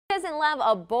Doesn't love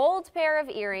a bold pair of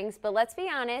earrings, but let's be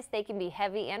honest, they can be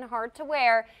heavy and hard to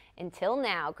wear until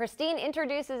now. Christine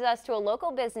introduces us to a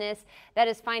local business that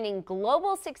is finding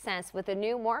global success with a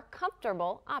new, more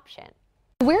comfortable option.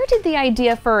 Where did the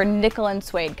idea for nickel and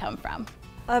suede come from?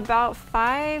 About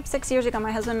 5-6 years ago,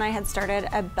 my husband and I had started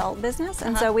a belt business,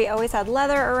 and so we always had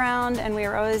leather around and we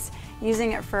were always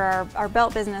using it for our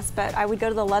belt business, but I would go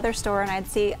to the leather store and I'd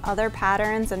see other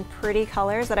patterns and pretty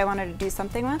colors that I wanted to do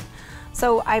something with.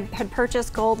 So I had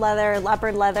purchased gold leather,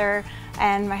 leopard leather,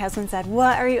 and my husband said,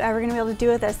 "What are you ever going to be able to do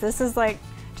with this? This is like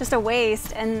just a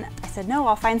waste." And I said, "No,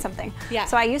 I'll find something." Yeah.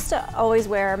 So I used to always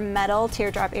wear metal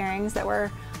teardrop earrings that were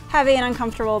heavy and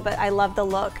uncomfortable, but I loved the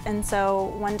look. And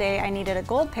so one day I needed a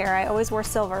gold pair. I always wore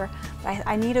silver, but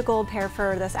I need a gold pair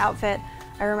for this outfit.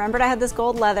 I remembered I had this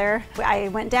gold leather. I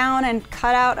went down and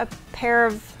cut out a pair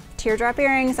of teardrop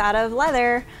earrings out of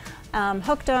leather,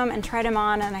 hooked them and tried them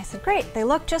on, and I said, "Great, they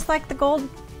look just like the gold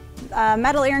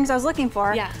metal earrings I was looking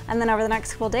for." Yeah. And then over the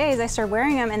next couple days I started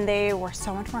wearing them and they were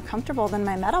so much more comfortable than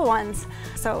my metal ones.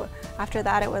 So after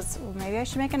that it was, well, maybe I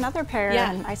should make another pair,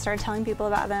 and I started telling people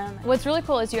about them. What's really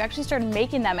cool is you actually started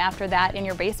making them after that in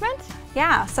your basement?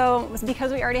 Yeah, so it was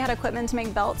because we already had equipment to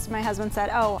make belts. My husband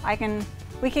said, "Oh,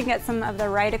 we can get some of the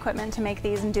right equipment to make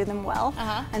these and do them well."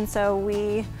 And so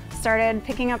we started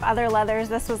picking up other leathers.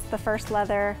 This was the first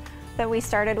leather that we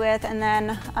started with, and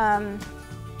then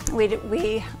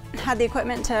we had the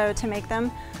equipment to make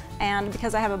them, and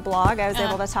because I have a blog, I was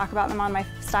able to talk about them on my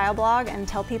style blog and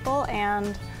tell people,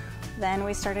 and then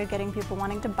we started getting people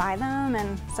wanting to buy them.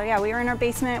 And so yeah, we were in our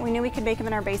basement. We knew we could make them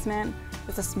in our basement. It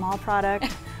was a small product.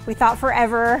 We thought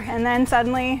forever, and then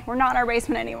suddenly we're not in our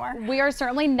basement anymore. We are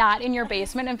certainly not in your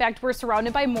basement. In fact, we're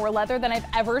surrounded by more leather than I've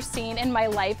ever seen in my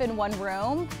life in one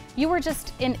room. You were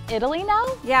just in Italy now?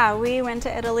 Yeah, we went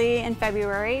to Italy in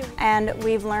February, and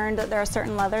we've learned that there are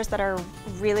certain leathers that are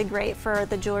really great for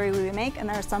the jewelry we make, and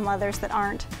there are some leathers that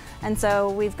aren't. And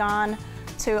so we've gone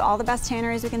to all the best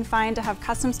tanneries we can find to have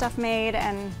custom stuff made,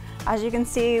 and as you can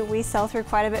see, we sell through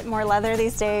quite a bit more leather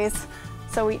these days.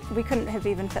 So we couldn't have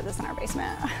even fit this in our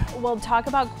basement. We'll talk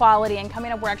about quality, and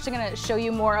coming up we're actually going to show you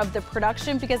more of the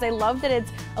production, because I love that it's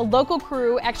a local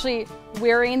crew actually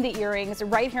wearing the earrings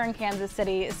right here in Kansas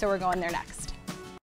City, so we're going there next.